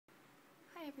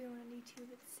everyone on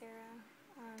YouTube, it's Sarah,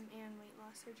 and weight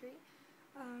loss surgery.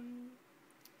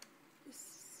 This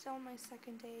is still my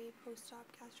second day post-op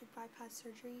gastric bypass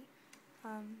surgery.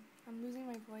 I'm losing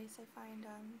my voice. I find,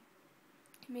 I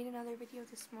made another video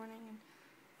this morning and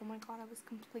oh my god, I was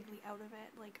completely out of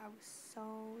it. Like, I was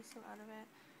so out of it.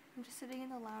 I'm just sitting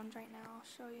in the lounge right now.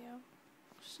 I'll show you.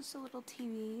 It's just a little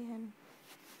TV and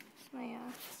my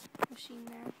machine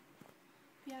there.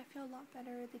 Yeah, I feel a lot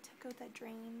better. They took out that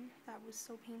drain that was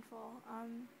so painful.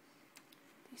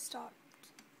 They stopped.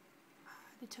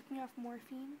 They took me off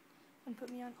morphine and put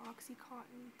me on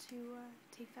Oxycontin to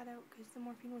take that out because the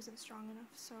morphine wasn't strong enough.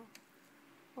 So,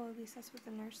 well, at least that's what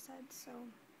the nurse said. So,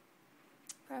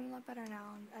 but I'm a lot better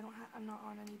now. I'm not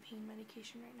on any pain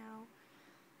medication right now.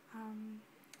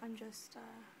 I'm just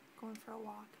going for a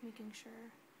walk, making sure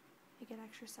I get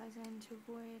exercise in to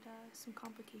avoid some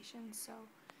complications. So.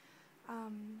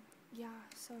 Yeah,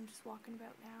 so I'm just walking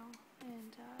about now,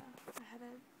 and I had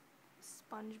a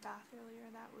sponge bath earlier.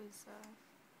 That was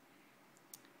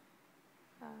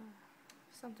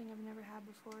something I've never had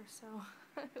before, so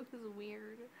it was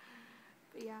weird.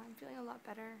 But yeah, I'm feeling a lot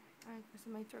better.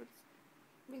 My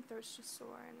throat's just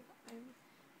sore, and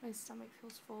my stomach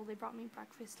feels full. They brought me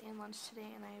breakfast and lunch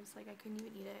today, and I was like, I couldn't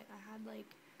even eat it. I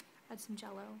had some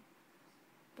Jello.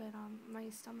 But my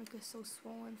stomach is so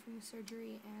swollen from the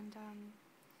surgery, and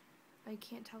I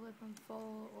can't tell if I'm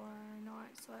full or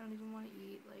not, so I don't even want to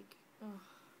eat. Like, ugh,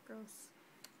 gross.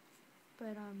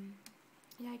 But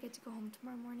yeah, I get to go home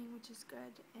tomorrow morning, which is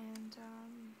good, and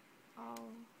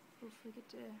I'll hopefully get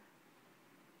to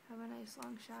have a nice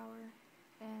long shower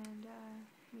and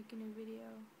make a new video.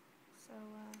 So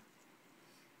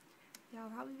yeah,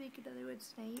 I'll probably make another one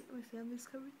tonight. My family's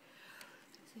coming.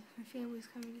 My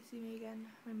family's coming to see me again.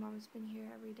 My mom's been here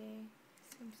every day to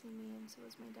come see me, and so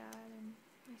is my dad and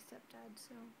my stepdad,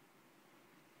 so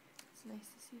it's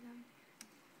nice to see them.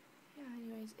 Yeah,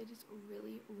 anyways, it is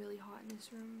really hot in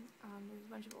this room. There's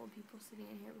a bunch of old people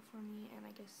sitting in here before me, and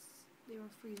I guess they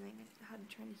were freezing. I had to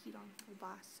turn the heat on full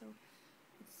blast, so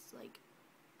it's like,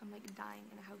 I'm like dying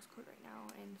in a house coat right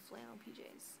now in flannel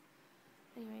PJs.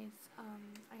 Anyways, I'm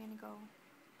gonna go.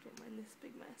 Don't mind this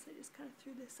big mess. I just kind of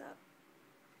threw this up.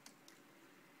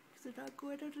 They're not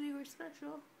going anywhere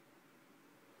special.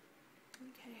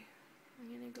 Okay, I'm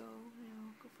gonna go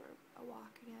now, go for a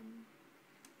walk again,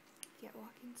 get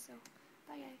walking, so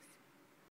bye guys.